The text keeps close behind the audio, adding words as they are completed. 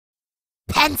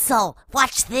Pencil,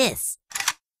 watch this.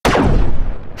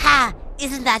 Ha!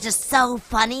 Isn't that just so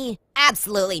funny?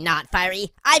 Absolutely not, Fiery.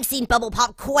 I've seen Bubble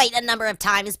Pop quite a number of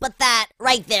times, but that,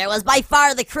 right there, was by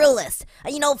far the cruelest.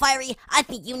 You know, Fiery, I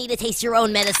think you need to taste your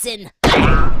own medicine.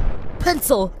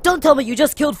 Pencil, don't tell me you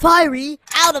just killed Fiery!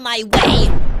 Out of my way!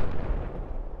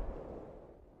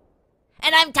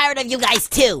 And I'm tired of you guys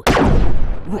too!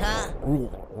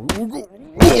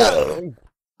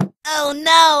 Oh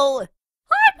no!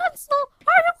 Hi, Pencil!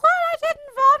 Are you glad I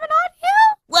didn't vomit on you?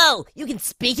 Whoa, you can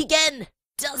speak again?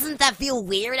 Doesn't that feel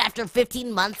weird after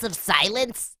 15 months of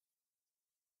silence?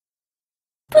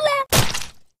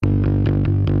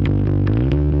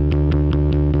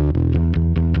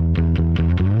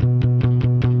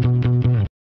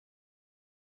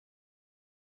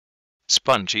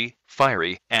 Spongy,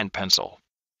 Fiery, and Pencil.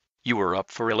 You are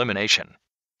up for elimination.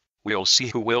 We'll see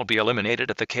who will be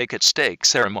eliminated at the cake at stake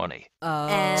ceremony.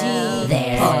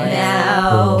 There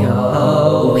now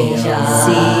go, we shall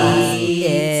see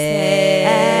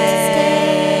it.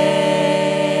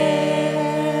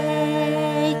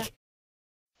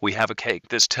 We have a cake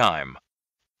this time.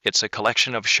 It's a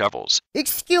collection of shovels.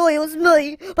 Excuse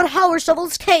me, but how are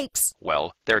shovels cakes?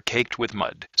 Well, they're caked with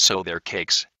mud, so they're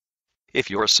cakes. If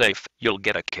you're safe, you'll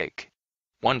get a cake.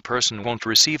 One person won't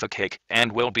receive a cake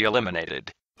and will be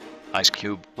eliminated. Ice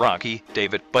Cube, Rocky,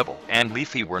 David, Bubble, and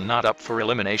Leafy were not up for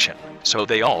elimination, so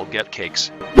they all get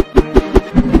cakes.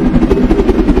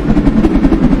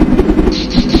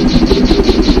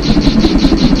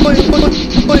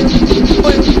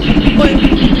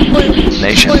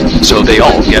 Nation, so they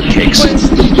all get cakes.